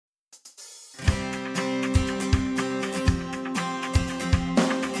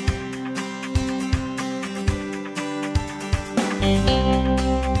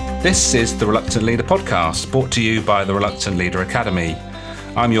This is the Reluctant Leader podcast, brought to you by the Reluctant Leader Academy.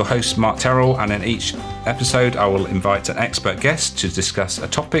 I'm your host, Mark Terrell, and in each episode I will invite an expert guest to discuss a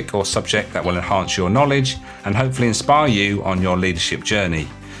topic or subject that will enhance your knowledge and hopefully inspire you on your leadership journey.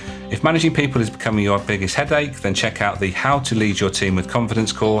 If managing people is becoming your biggest headache, then check out the How to Lead Your Team with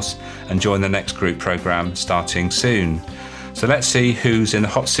Confidence course and join the next group program starting soon. So let's see who's in the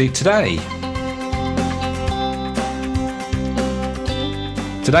hot seat today.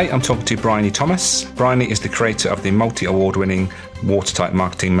 Today I'm talking to Bryony Thomas. Bryony is the creator of the multi-award-winning watertight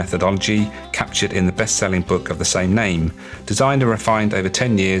marketing methodology captured in the best-selling book of the same name. Designed and refined over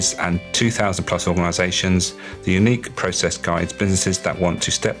 10 years and 2,000 plus organizations, the unique process guides businesses that want to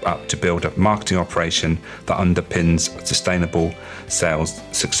step up to build a marketing operation that underpins sustainable sales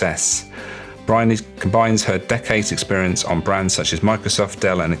success. Bryony combines her decades experience on brands such as Microsoft,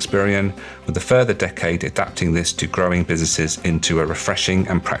 Dell and Experian with a further decade adapting this to growing businesses into a refreshing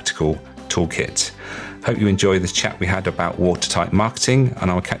and practical toolkit. Hope you enjoy this chat we had about watertight marketing, and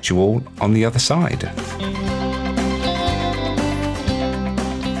I'll catch you all on the other side.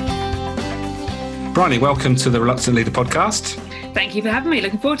 Bryony, welcome to the Reluctant Leader podcast. Thank you for having me.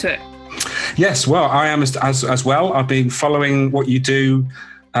 Looking forward to it. Yes, well, I am as well. I've been following what you do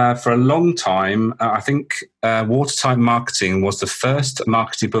for a long time. I think Watertight Marketing was the first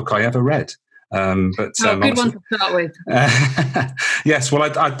marketing book I ever read. Good one to start with. Yes, well,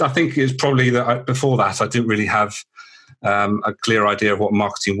 I think it's probably that before that I didn't really have a clear idea of what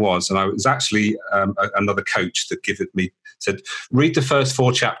marketing was, and I was actually another coach that said read the first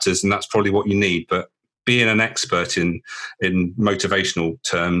 4 chapters, and that's probably what you need. But being an expert in motivational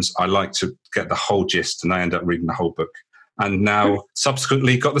terms, I like to get the whole gist, and I end up reading the whole book. And now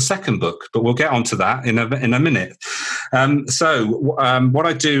subsequently got the second book, but we'll get onto that in a minute. So what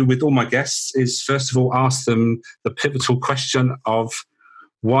I do with all my guests is, first of all, ask them the pivotal question of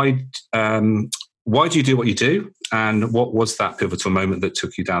why do you do what you do, and what was that pivotal moment that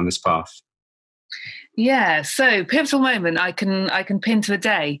took you down this path? Yeah, so pivotal moment I can pin to a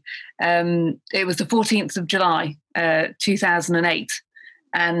day. It was the 14th of July, 2008.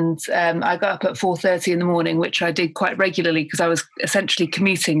 And I got up at 4:30 in the morning, which I did quite regularly because I was essentially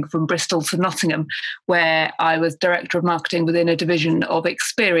commuting from Bristol to Nottingham, where I was director of marketing within a division of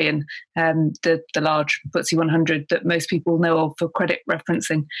Experian, the large FTSE 100 that most people know of for credit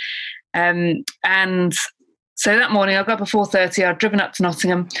referencing. And so that morning I got up at 4:30, I'd driven up to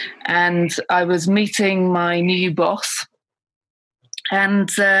Nottingham and I was meeting my new boss. And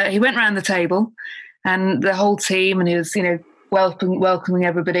he went round the table and the whole team, and he was, welcoming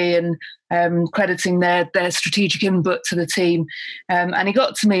everybody and crediting their strategic input to the team. And he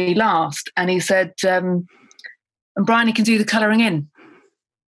got to me last and he said, and Bryony can do the colouring in.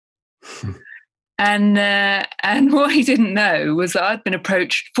 And what he didn't know was that I'd been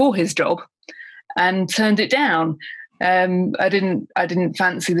approached for his job and turned it down. I didn't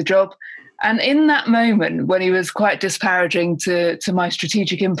fancy the job. And in that moment, when he was quite disparaging to my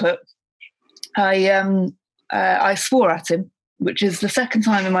strategic input, I swore at him, which is the second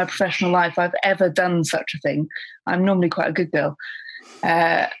time in my professional life I've ever done such a thing. I'm normally quite a good girl.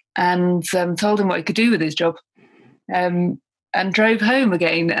 And told him what he could do with his job, and drove home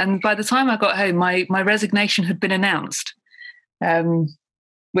again. And by the time I got home, my resignation had been announced,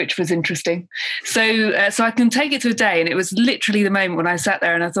 which was interesting. So I can take it to a day, and it was literally the moment when I sat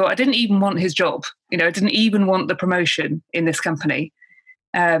there and I thought, I didn't even want his job. I didn't even want the promotion in this company.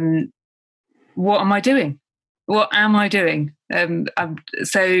 What am I doing? What am I doing? Having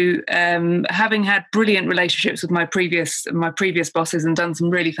had brilliant relationships with my previous bosses and done some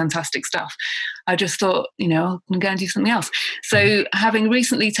really fantastic stuff, I just thought, I'm going to go and do something else. So having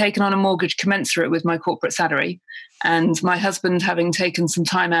recently taken on a mortgage commensurate with my corporate salary, and my husband having taken some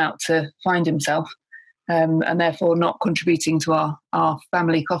time out to find himself, and therefore not contributing to our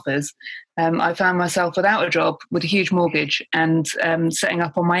family coffers, I found myself without a job, with a huge mortgage, and setting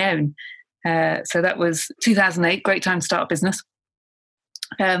up on my own. So that was 2008, great time to start a business.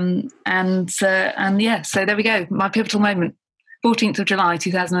 So there we go. My pivotal moment, 14th of July,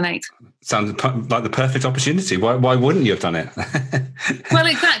 2008. Sounds like the perfect opportunity. Why wouldn't you have done it? Well,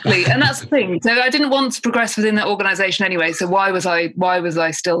 exactly. And that's the thing. So I didn't want to progress within that organisation anyway. So why was I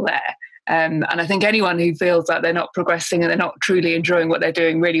still there? And I think anyone who feels like they're not progressing and they're not truly enjoying what they're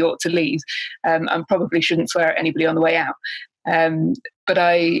doing really ought to leave, and probably shouldn't swear at anybody on the way out. But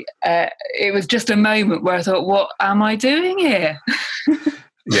it was just a moment where I thought, what am I doing here?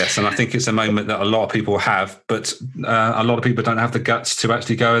 Yes, and I think it's a moment that a lot of people have, but a lot of people don't have the guts to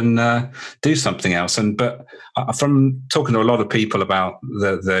actually go and do something else. But from talking to a lot of people about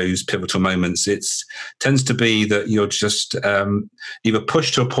those pivotal moments, it tends to be that you're just either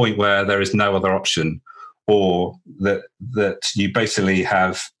pushed to a point where there is no other option, or that you basically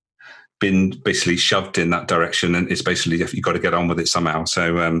have been shoved in that direction, and it's basically you've got to get on with it somehow.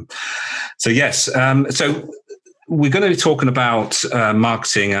 So yes. So we're going to be talking about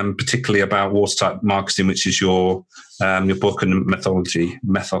marketing, and particularly about watertight marketing, which is your book and methodology.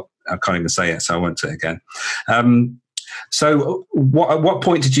 I can't even say it, so I won't say it again. So at what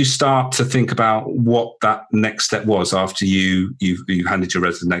point did you start to think about what that next step was after you handed your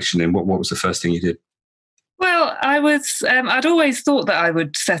resignation in? What was the first thing you did? Well, I'd always thought that I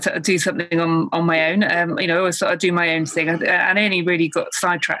would do something on my own. I always thought I'd do my own thing. I only really got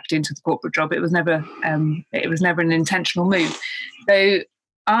sidetracked into the corporate job. It was never an intentional move. So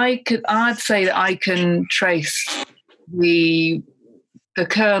I'd say that I can trace the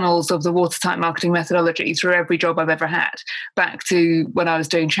kernels of the watertight marketing methodology through every job I've ever had, back to when I was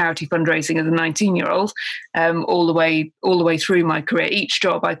doing charity fundraising as a 19-year-old, all the way through my career. Each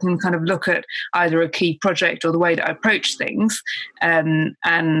job I can kind of look at either a key project or the way that I approach things,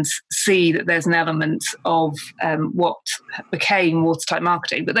 and see that there's an element of what became watertight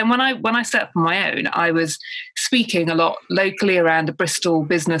marketing. But then when I set up on my own, I was speaking a lot locally around the Bristol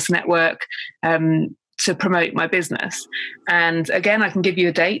business network, to promote my business. And again, I can give you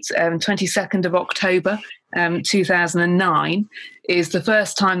a date, 22nd of October, 2009 is the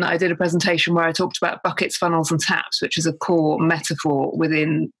first time that I did a presentation where I talked about buckets, funnels and taps, which is a core metaphor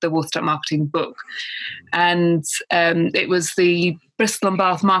within the watertight marketing book. And it was the Bristol and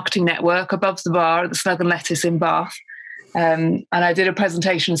Bath Marketing Network above the bar at the Slug and Lettuce in Bath. And I did a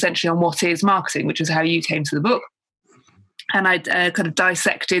presentation essentially on what is marketing, which is how you came to the book. And I kind of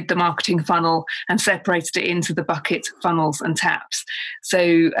dissected the marketing funnel and separated it into the bucket, funnels, and taps.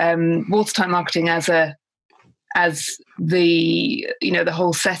 So watertight marketing as the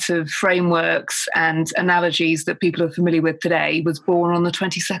whole set of frameworks and analogies that people are familiar with today was born on the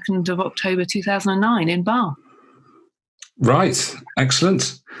 22nd of October 2009 in Bath. Right,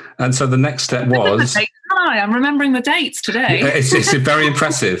 excellent. And so the next step was... Hi, I'm remembering the dates today. It's very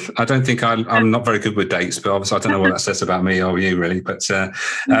impressive. I don't think I'm not very good with dates, but obviously I don't know what that says about me or you, really. But so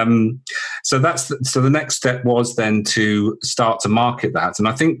the next step was then to start to market that. And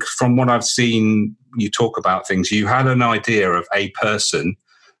I think from what I've seen you talk about things, you had an idea of a person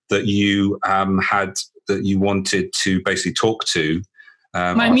that you had that you wanted to basically talk to.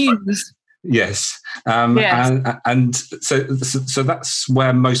 My muse. Yes. Yes. And so that's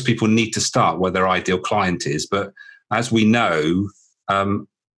where most people need to start, where their ideal client is. But as we know,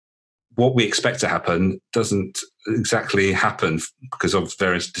 what we expect to happen doesn't exactly happen because of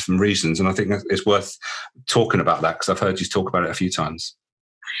various different reasons. And I think it's worth talking about that because I've heard you talk about it a few times.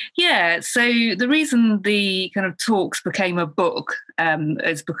 Yeah. So the reason the kind of talks became a book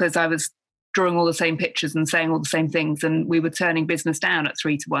is because I was drawing all the same pictures and saying all the same things, and we were turning business down at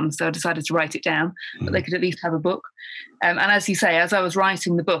 3-1. So I decided to write it down, but they could at least have a book. And as you say, as I was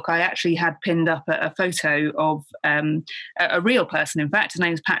writing the book, I actually had pinned up a photo of a real person. In fact, his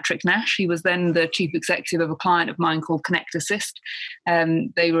name is Patrick Nash. He was then the chief executive of a client of mine called Connect Assist.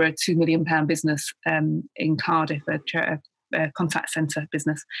 They were a £2 million business in Cardiff, a contact centre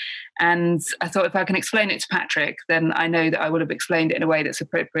business. And I thought if I can explain it to Patrick, then I know that I would have explained it in a way that's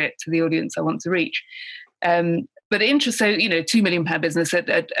appropriate to the audience I want to reach. But so, £2 million business,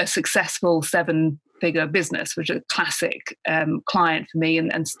 a successful 7-figure business, which is a classic client for me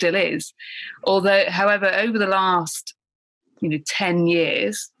and still is. However, over the last 10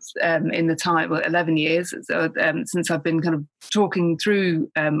 years, in the time, 11 years, since I've been kind of talking through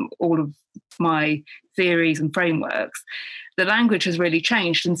all of my theories and frameworks, the language has really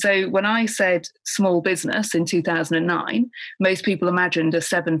changed. And so when I said small business in 2009, most people imagined a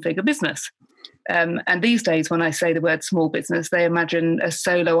 7-figure business. And these days, when I say the word small business, they imagine a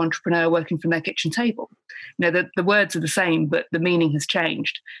solo entrepreneur working from their kitchen table. The words are the same, but the meaning has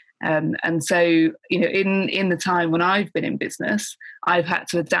changed. And so, in the time when I've been in business, I've had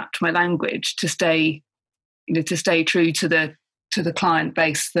to adapt my language to stay true to the client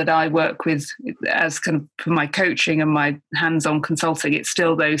base that I work with as kind of for my coaching and my hands-on consulting. It's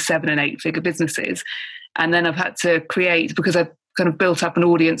still those 7- and 8-figure businesses. And then I've had to create, because I've kind of built up an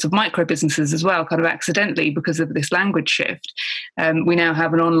audience of micro businesses as well, kind of accidentally because of this language shift. We now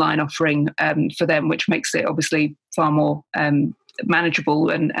have an online offering for them, which makes it obviously far more manageable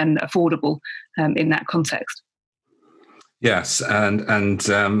and affordable in that context. Yes, and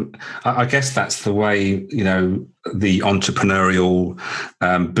I guess that's the way, the entrepreneurial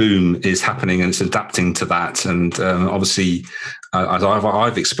boom is happening, and it's adapting to that. And obviously, as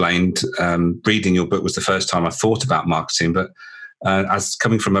I've explained, reading your book was the first time I thought about marketing. But as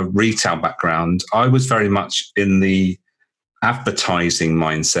coming from a retail background, I was very much in the advertising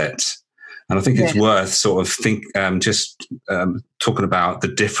mindset. And I think it's worth sort of talking about the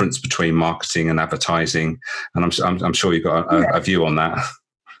difference between marketing and advertising. And I'm sure you've got a view on that.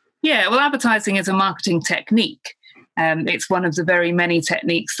 Yeah, well, advertising is a marketing technique. It's one of the very many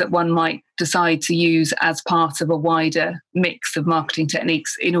techniques that one might decide to use as part of a wider mix of marketing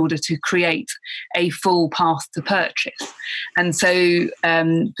techniques in order to create a full path to purchase. And so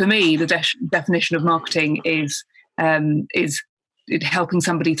for me, the definition of marketing is helping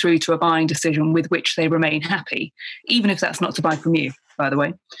somebody through to a buying decision with which they remain happy, even if that's not to buy from you, by the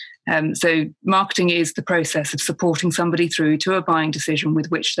way. So marketing is the process of supporting somebody through to a buying decision with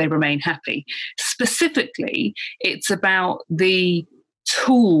which they remain happy. Specifically, it's about the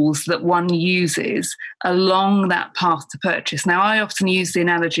tools that one uses along that path to purchase. Now, I often use the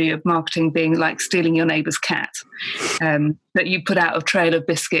analogy of marketing being like stealing your neighbour's cat, that you put out a trail of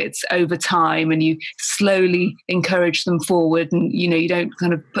biscuits over time and you slowly encourage them forward, and you don't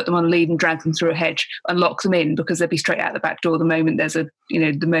kind of put them on a lead and drag them through a hedge and lock them in because they'll be straight out the back door the moment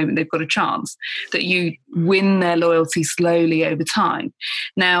the moment they've got a chance. That you win their loyalty slowly over time.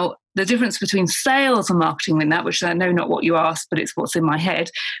 Now, the difference between sales and marketing in that, which I know not what you asked, but it's what's in my head,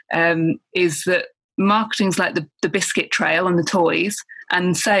 is that marketing's like the biscuit trail and the toys,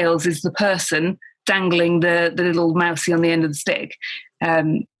 and sales is the person dangling the little mousey on the end of the stick.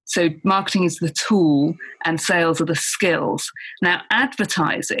 So marketing is the tool and sales are the skills. Now,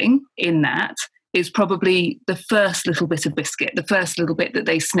 advertising in that is probably the first little bit of biscuit, the first little bit that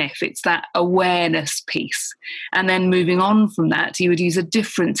they sniff. It's that awareness piece. And then moving on from that, you would use a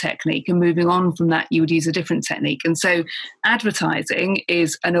different technique. And moving on from that, you would use a different technique. And so advertising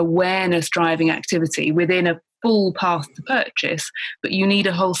is an awareness driving activity within a full path to purchase, but you need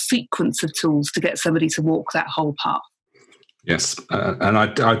a whole sequence of tools to get somebody to walk that whole path. Yes, and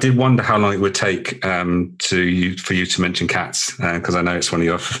I did wonder how long it would take for you to mention cats, because I know it's one of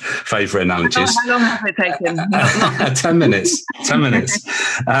your favourite analogies. How long has it taken? 10 minutes. 10 minutes.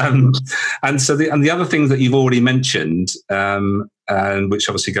 And so the other thing that you've already mentioned, and which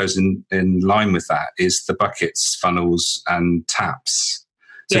obviously goes in line with that, is the buckets, funnels, and taps.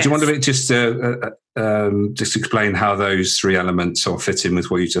 So do you want to just explain how those three elements sort of fit in with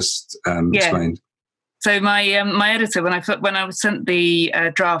what you just explained? So my editor, when I was sent the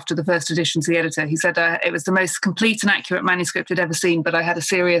draft of the first edition to the editor, he said it was the most complete and accurate manuscript he'd ever seen, but I had a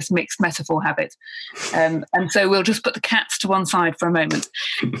serious mixed metaphor habit. And so we'll just put the cats to one side for a moment.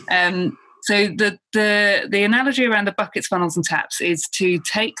 So the analogy around the buckets, funnels, and taps is to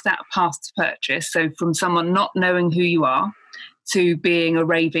take that path to purchase. So from someone not knowing who you are to being a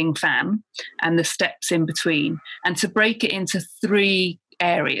raving fan, and the steps in between, and to break it into three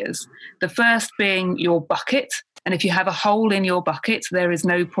areas. The first being your bucket. And if you have a hole in your bucket, there is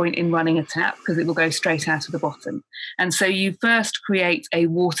no point in running a tap because it will go straight out of the bottom. And so you first create a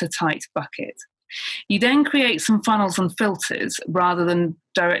watertight bucket. You then create some funnels and filters rather than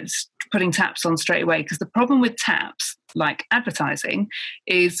direct putting taps on straight away, because the problem with taps, like advertising,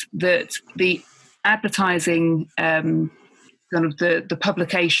 is that the advertising kind of the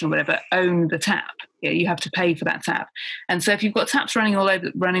publication or whatever own the tap. Yeah, you have to pay for that tap. And so if you've got taps running all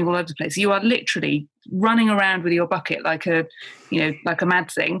over the place, you are literally running around with your bucket like a mad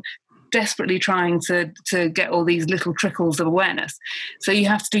thing, desperately trying to get all these little trickles of awareness. So you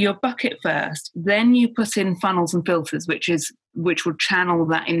have to do your bucket first, then you put in funnels and filters, which will channel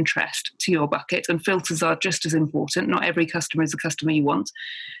that interest to your bucket. And filters are just as important. Not every customer is the customer you want.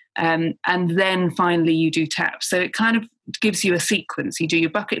 And then finally you do taps. So it kind of gives you a sequence. You do your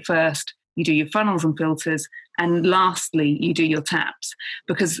bucket first, you do your funnels and filters, and lastly, you do your taps.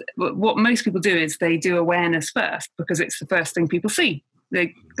 Because what most people do is they do awareness first because it's the first thing people see.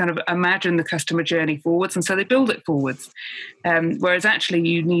 They kind of imagine the customer journey forwards, and so they build it forwards. Whereas actually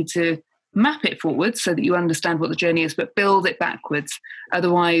you need to map it forwards so that you understand what the journey is, but build it backwards.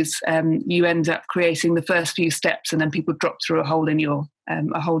 Otherwise, you end up creating the first few steps and then people drop through a hole in your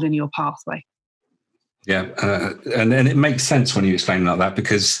pathway. Yeah, and it makes sense when you explain like that,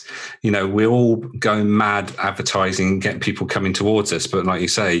 because we're all going mad advertising, getting people coming towards us. But like you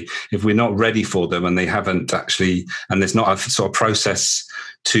say, if we're not ready for them and they haven't actually, and there's not a sort of process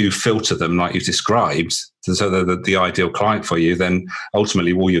to filter them like you've described, so the ideal client for you, then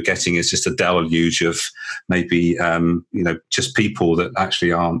ultimately all you're getting is just a deluge of maybe just people that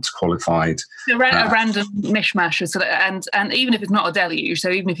actually aren't qualified. A random mishmash, and even if it's not a deluge, so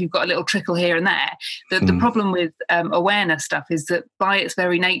even if you've got a little trickle here and there, the problem with awareness stuff is that by its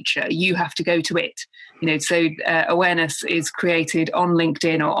very nature, you have to go to it. So awareness is created on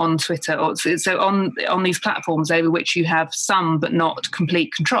LinkedIn or on Twitter, or so on these platforms over which you have some but not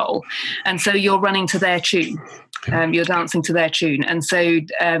complete control, and so you're running to their tune. You're dancing to their tune, and so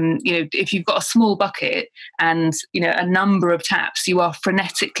if you've got a small bucket and a number of taps, you are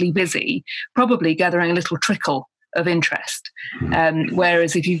frenetically busy, probably gathering a little trickle of interest.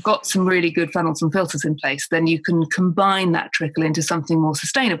 Whereas if you've got some really good funnels and filters in place, then you can combine that trickle into something more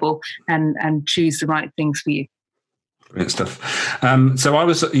sustainable and choose the right things for you. Brilliant stuff. So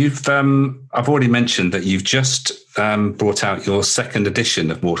I've already mentioned that you've just brought out your second edition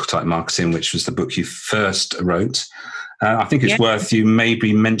of Watertight Marketing, which was the book you first wrote. I think it's worth you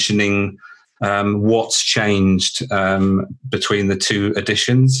maybe mentioning what's changed between the two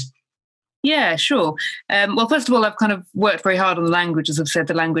editions. Yeah, sure. Well, first of all, I've kind of worked very hard on the language. As I've said,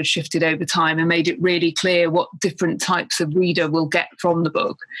 the language shifted over time and made it really clear what different types of reader will get from the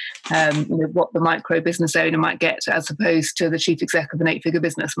book, what the micro business owner might get as opposed to the chief exec of an 8-figure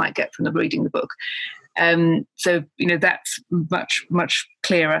business might get from reading the book. So that's much, much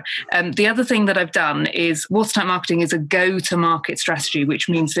clearer. The other thing that I've done is Watertight Marketing is a go-to-market strategy, which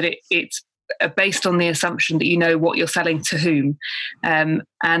means that it's based on the assumption that you know what you're selling to whom. And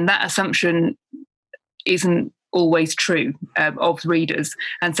that assumption isn't always true of readers.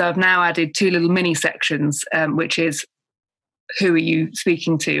 And so I've now added 2 little mini sections, which is who are you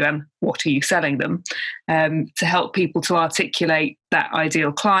speaking to and what are you selling them, to help people to articulate that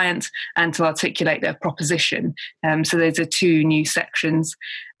ideal client and to articulate their proposition. So those are 2 new sections.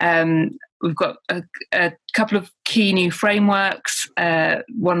 We've got a couple of key new frameworks,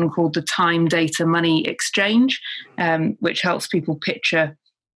 one called the Time, Data, Money Exchange, which helps people picture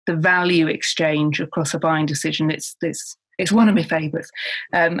the value exchange across a buying decision. It's one of my favourites.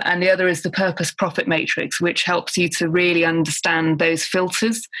 And the other is the Purpose Profit Matrix, which helps you to really understand those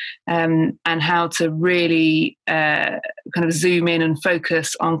filters and how to really kind of zoom in and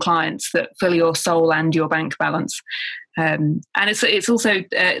focus on clients that fill your soul and your bank balance. And it's also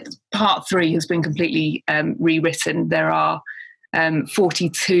part 3 has been completely rewritten. There are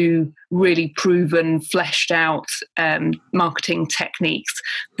 42 really proven, fleshed out marketing techniques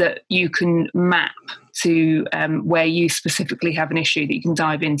that you can map to where you specifically have an issue that you can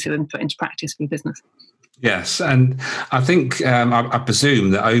dive into and put into practice for your business. Yes, and I think I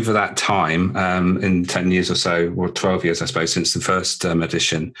presume that over that time, in 10 years or so, or 12 years, I suppose, since the first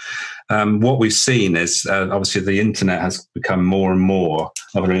edition, what we've seen is obviously the internet has become more and more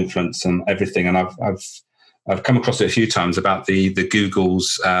of an influence on everything. And I've come across it a few times about the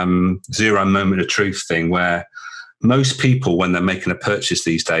Google's 0 moment of truth thing, where most people, when they're making a purchase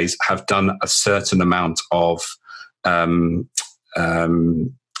these days, have done a certain amount of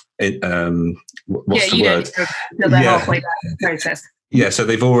what's the word? Halfway back in the process. Yeah, so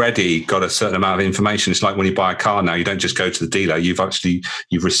they've already got a certain amount of information. It's like when you buy a car now, you don't just go to the dealer. You've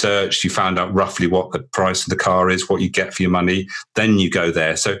researched, you found out roughly what the price of the car is, what you get for your money, then you go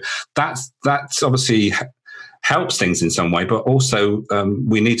there. So that's obviously helps things in some way, but also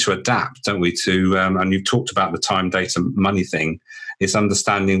we need to adapt, don't we? And you've talked about the time, data, money thing. It's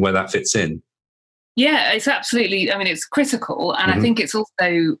understanding where that fits in. Yeah, it's absolutely. It's critical, and I think it's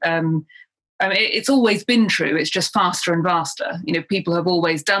also. It's always been true. It's just faster and faster. People have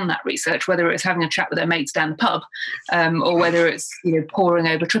always done that research, whether it's having a chat with their mates down the pub, or whether it's poring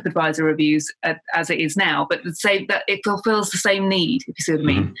over TripAdvisor reviews as it is now. But say that it fulfills the same need, if you see what I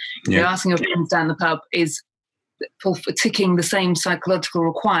mean. Yeah. Asking your friends down the pub is for ticking the same psychological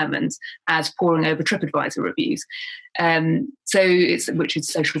requirements as poring over TripAdvisor reviews. Which is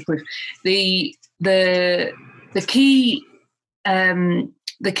social proof. The key.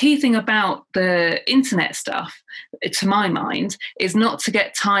 The key thing about the internet stuff, to my mind, is not to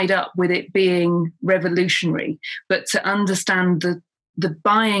get tied up with it being revolutionary, but to understand the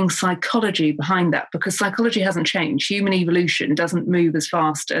buying psychology behind that, because psychology hasn't changed. Human evolution doesn't move as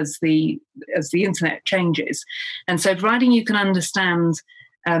fast as the internet changes. And so providing you can understand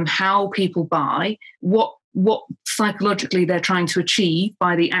how people buy, what psychologically they're trying to achieve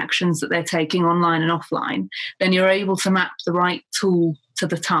by the actions that they're taking online and offline, then you're able to map the right tool to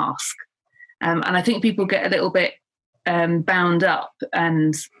the task. And I think people get a little bit bound up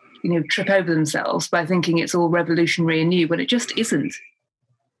and trip over themselves by thinking it's all revolutionary and new, when it just isn't.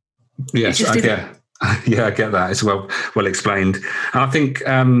 Yes, Yeah, I get that. It's well explained. And I think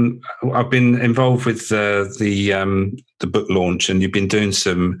I've been involved with the book launch, and you've been doing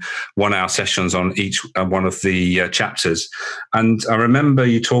some 1 hour sessions on each one of the chapters. And I remember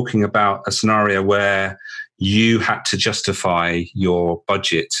you talking about a scenario where you had to justify your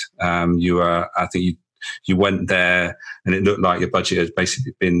budget. I think you went there, and it looked like your budget had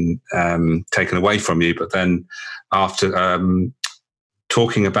basically been taken away from you. But then after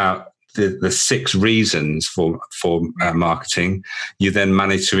talking about the 6 reasons for marketing, you then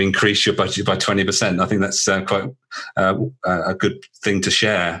managed to increase your budget by 20%. I think that's quite a good thing to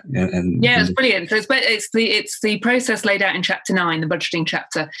share. Yeah, it's brilliant. So it's the process laid out in chapter 9, the budgeting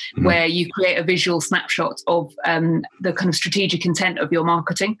chapter, where you create a visual snapshot of the kind of strategic intent of your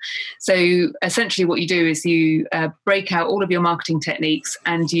marketing. So essentially what you do is you break out all of your marketing techniques,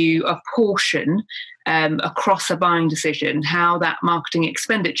 and you apportion across a buying decision how that marketing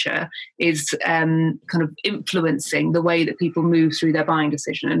expenditure is kind of influencing the way that people move through their buying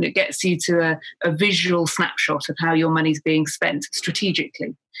decision. And it gets you to a visual snapshot of how your money's being spent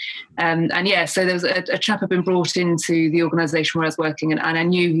strategically. So there was a chap had been brought into the organisation where I was working, and I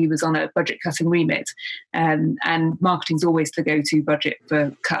knew he was on a budget cutting remit. And marketing's always the go-to budget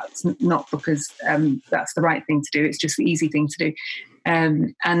for cuts, not because that's the right thing to do, it's just the easy thing to do.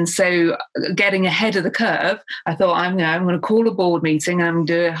 And so getting ahead of the curve, I thought, I'm going to call a board meeting and I'm going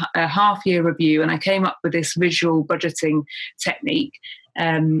to do a half-year review. And I came up with this visual budgeting technique.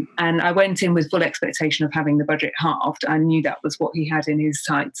 And I went in with full expectation of having the budget halved. I knew that was what he had in his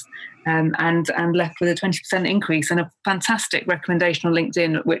sights, and left with a 20% increase and a fantastic recommendation on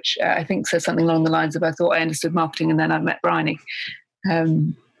LinkedIn, which I think says something along the lines of, I thought I understood marketing and then I met Bryony.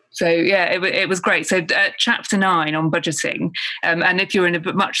 So yeah, it was great. So chapter 9 on budgeting, and if you're in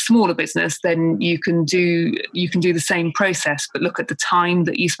a much smaller business, then you can do the same process, but look at the time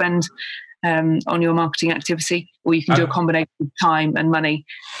that you spend on your marketing activity, or you can do a combination of time and money.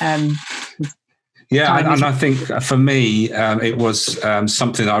 Yeah, and I think for me, it was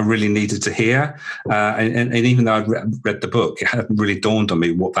something that I really needed to hear. And even though I'd read the book, it hadn't really dawned on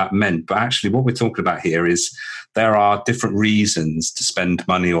me what that meant. But actually, what we're talking about here is there are different reasons to spend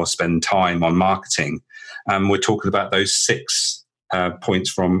money or spend time on marketing. We're talking about those 6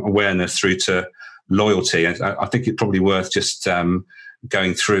 points, from awareness through to loyalty. I think it's probably worth just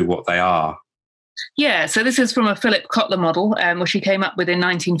going through what they are. Yeah, so this is from a Philip Kotler model, which he came up with in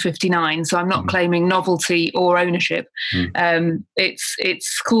 1959. So I'm not claiming novelty or ownership.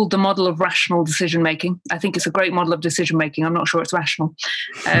 It's called the model of rational decision making. I think it's a great model of decision making. I'm not sure it's rational.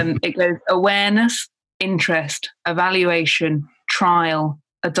 It goes awareness, interest, evaluation, trial,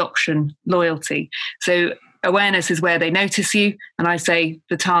 adoption, loyalty. So awareness is where they notice you, and I say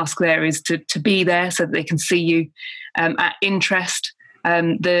the task there is to be there so that they can see you. At interest,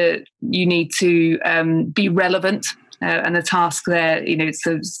 you need to be relevant, and the task there,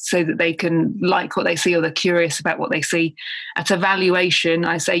 so that they can like what they see or they're curious about what they see. At evaluation,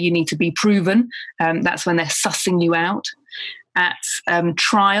 I say you need to be proven. That's when they're sussing you out. At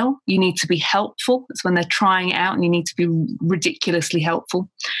trial, you need to be helpful. That's when they're trying it out, and you need to be ridiculously helpful.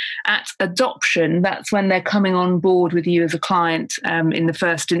 At adoption, that's when they're coming on board with you as a client. In the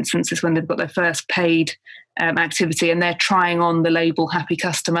first instance, is when they've got their first paid activity, and they're trying on the label happy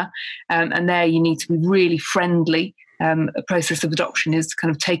customer. And there you need to be really friendly. A process of adoption is kind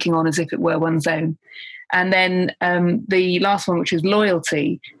of taking on as if it were one's own. And then the last one, which is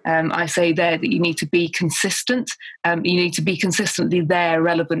loyalty, I say there that you need to be consistent. You need to be consistently there,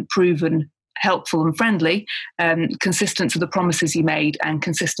 relevant, proven, helpful and friendly, consistent to the promises you made and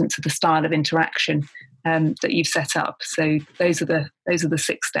consistent to the style of interaction that you've set up. So those are the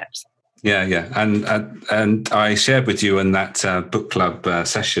 6 steps. Yeah, and I shared with you in that book club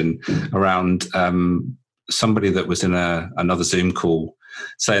session around somebody that was in another Zoom call,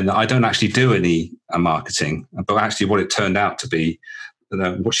 saying that I don't actually do any marketing, but actually what it turned out to be,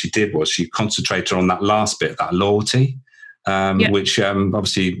 what she did was she concentrated on that last bit, that loyalty, which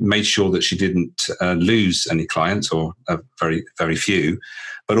obviously made sure that she didn't lose any clients, or very, very few,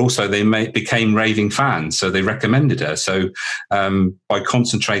 but also they became raving fans, so they recommended her. So by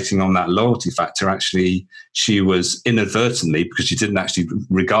concentrating on that loyalty factor, actually she was inadvertently, because she didn't actually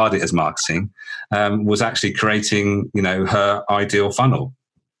regard it as marketing, was actually creating, her ideal funnel.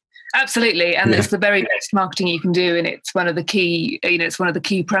 Absolutely, and it's the very best marketing you can do, and it's one of the key, it's one of the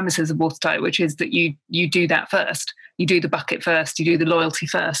key premises of Watertight, which is that you do that first. You do the bucket first. You do the loyalty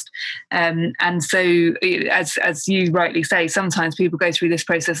first, and so as you rightly say, sometimes people go through this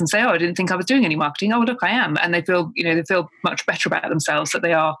process and say, "Oh, I didn't think I was doing any marketing." Oh, look, I am, and they feel much better about themselves, that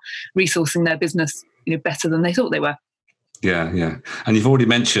they are resourcing their business, better than they thought they were. Yeah, yeah. And you've already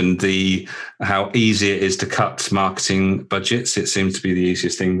mentioned how easy it is to cut marketing budgets. It seems to be the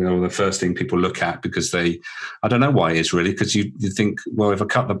easiest thing, or the first thing people look at, because I don't know why it is really, because you think, well, if I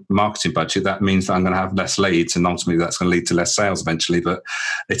cut the marketing budget, that means that I'm going to have less leads, and ultimately that's going to lead to less sales eventually. But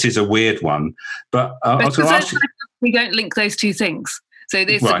it is a weird one. But I was going to ask you. We don't link those two things. So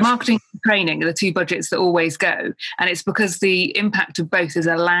there's Right. Marketing and training are the two budgets that always go. And it's because the impact of both is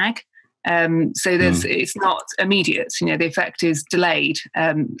a lag. So it's not immediate. The effect is delayed,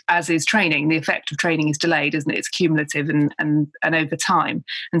 as is training. The effect of training is delayed, isn't it? It's cumulative and over time.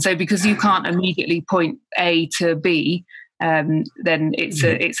 And so because you can't immediately point A to B, then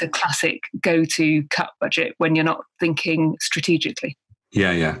it's a classic go-to cut budget when you're not thinking strategically.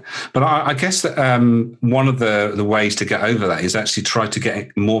 Yeah, yeah. But I guess that one of the ways to get over that is actually try to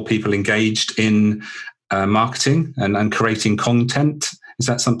get more people engaged in marketing and creating content. Is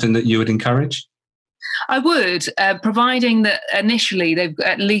that something that you would encourage? I would, providing that initially they've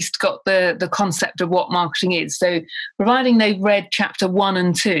at least got the concept of what marketing is. So providing they've read chapter 1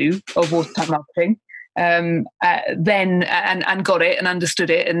 and 2 of Watertight Marketing, then and got it and understood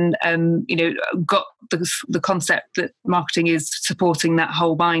it, and got the concept that marketing is supporting that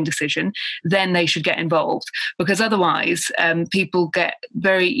whole buying decision, then they should get involved, because otherwise people get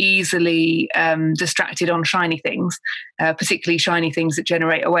very easily distracted on shiny things, particularly shiny things that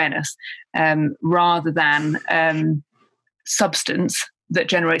generate awareness, rather than substance that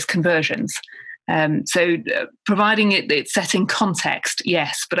generates conversions. So providing it's set in context,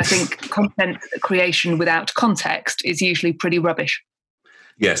 yes, but I think content creation without context is usually pretty rubbish.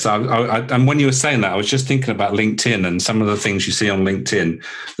 Yes, and when you were saying that, I was just thinking about LinkedIn and some of the things you see on LinkedIn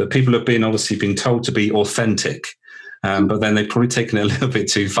that people have obviously been told to be authentic, but then they've probably taken it a little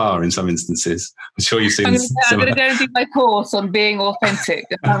bit too far in some instances. I'm sure you've seen. I'm going to go and do my course on being authentic.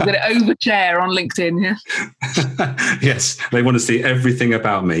 I'm going to overshare on LinkedIn. Yeah. Yes, they want to see everything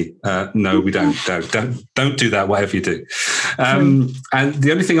about me. No, we don't. Don't do that. Whatever you do. And the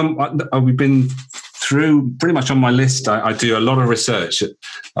only thing we've been through pretty much on my list. I do a lot of research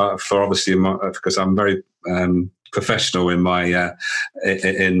for obviously because I'm very professional in my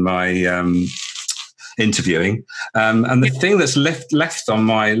interviewing, and the thing that's left on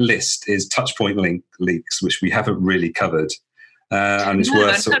my list is touchpoint leaks, which we haven't really covered, and it's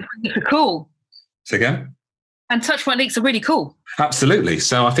worth. Cool. Say again. And touchpoint leaks are really cool. Absolutely.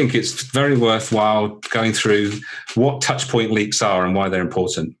 So I think it's very worthwhile going through what touchpoint leaks are and why they're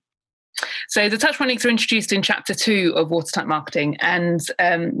important. So the touchpoint leaks are introduced in chapter 2 of Watertight Marketing. And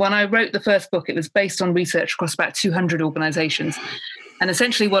when I wrote the first book, it was based on research across about 200 organizations. And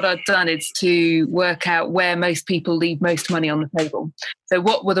essentially what I'd done is to work out where most people leave most money on the table. So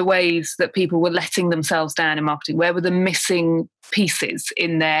what were the ways that people were letting themselves down in marketing? Where were the missing pieces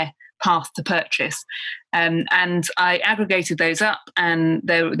in their path to purchase? And I aggregated those up, and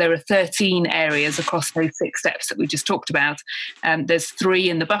there are 13 areas across those 6 steps that we just talked about. There's 3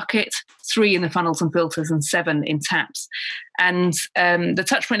 in the bucket, 3 in the funnels and filters, and 7 in taps. And the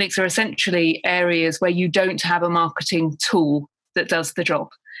touchpoint leaks are essentially areas where you don't have a marketing tool that does the job.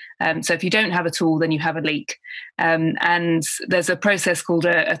 So if you don't have a tool, then you have a leak. And there's a process called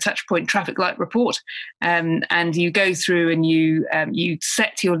a touchpoint traffic light report. And you go through and you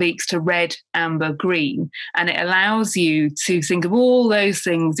set your leaks to red, amber, green. And it allows you to think of all those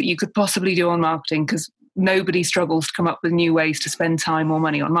things that you could possibly do on marketing, because nobody struggles to come up with new ways to spend time or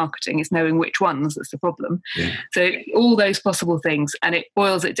money on marketing. It's knowing which ones that's the problem. Yeah. So all those possible things, and it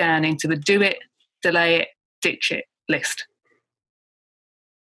boils it down into the do it, delay it, ditch it list.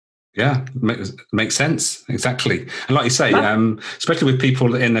 Yeah, makes sense. Exactly. And like you say, especially with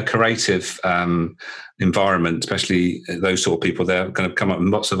people in a creative environment, especially those sort of people, they're going to come up with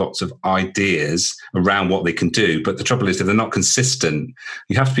lots of ideas around what they can do. But the trouble is, if they're not consistent,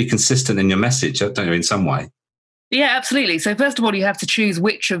 you have to be consistent in your message, don't you, in some way? Yeah, absolutely. So first of all, you have to choose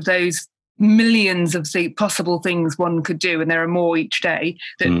which of those millions of the possible things one could do, and there are more each day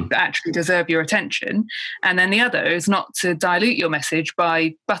that actually deserve your attention. And then the other is not to dilute your message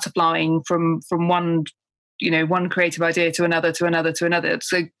by butterflying from one creative idea to another.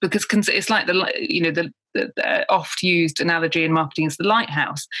 So because it's like the oft used analogy in marketing is the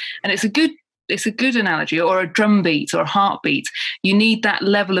lighthouse, and it's a good analogy, or a drum beat or a heartbeat. You need that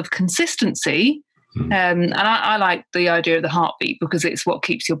level of consistency. And I like the idea of the heartbeat, because it's what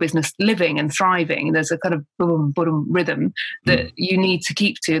keeps your business living and thriving. There's a kind of boom, boom rhythm that you need to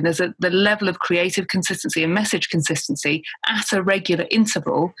keep to. And there's the level of creative consistency and message consistency at a regular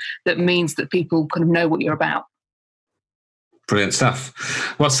interval that means that people kind of know what you're about. Brilliant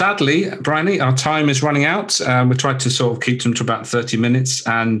stuff. Well, sadly, Bryony, our time is running out. We tried to sort of keep them to about 30 minutes,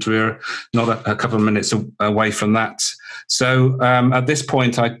 and we're not a couple of minutes away from that. So at this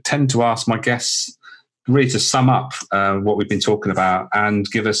point, I tend to ask my guests really to sum up what we've been talking about and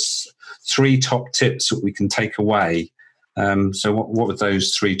give us 3 top tips that we can take away. So what would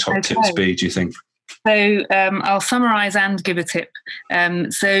those 3 top tips be, do you think? So I'll summarise and give a tip.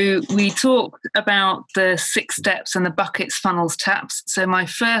 So we talked about the 6 steps and the buckets, funnels, taps. So my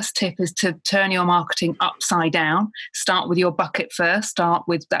first tip is to turn your marketing upside down. Start with your bucket first. Start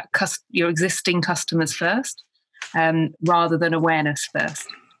with your existing customers first, rather than awareness first.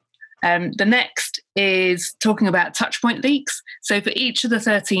 The next is talking about touchpoint leaks. So for each of the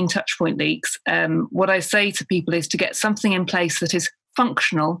 13 touchpoint leaks, what I say to people is to get something in place that is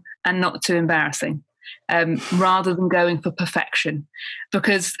functional and not too embarrassing, rather than going for perfection,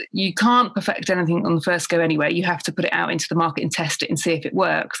 because you can't perfect anything on the first go anyway. You have to put it out into the market and test it and see if it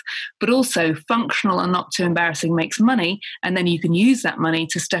works. But also functional and not too embarrassing makes money, and then you can use that money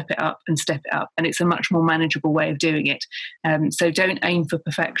to step it up, and it's a much more manageable way of doing it. So don't aim for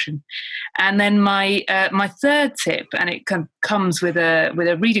perfection. And then my third tip, and it comes with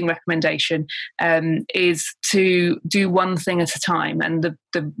a reading recommendation, is to do one thing at a time. And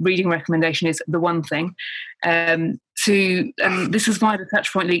the reading recommendation is The One Thing. And this is why the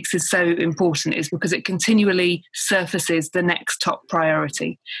touchpoint leaks is so important, is because it continually surfaces the next top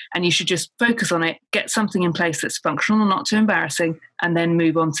priority, and you should just focus on it, get something in place that's functional, not too embarrassing, and then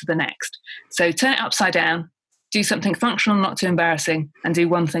move on to the next. So turn it upside down, do something functional, not too embarrassing, and do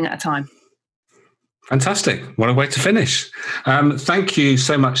one thing at a time. Fantastic. What a way to finish. Thank you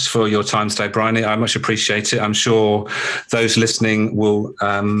so much for your time today, Bryony. I much appreciate it. I'm sure those listening will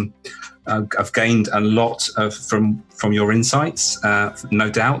have gained a lot from your insights, no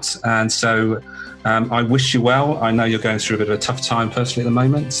doubt. And so I wish you well. I know you're going through a bit of a tough time personally at the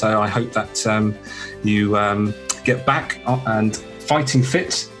moment, so I hope that you get back and fighting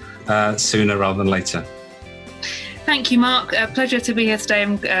fit sooner rather than later. Thank you, Mark. A pleasure to be here today.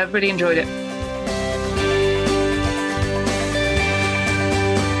 I've really enjoyed it.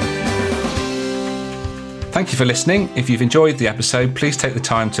 Thank you for listening. If you've enjoyed the episode, please take the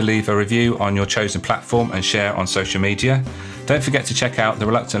time to leave a review on your chosen platform and share on social media. Don't forget to check out the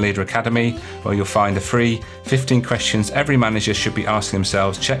Reluctant Leader Academy, where you'll find a free 15 questions every manager should be asking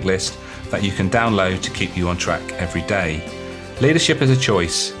themselves checklist that you can download to keep you on track every day. Leadership is a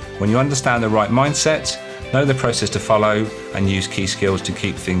choice. When you understand the right mindset, know the process to follow, and use key skills to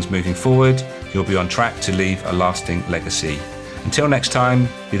keep things moving forward, you'll be on track to leave a lasting legacy. Until next time,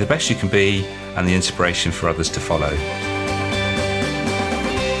 be the best you can be and the inspiration for others to follow.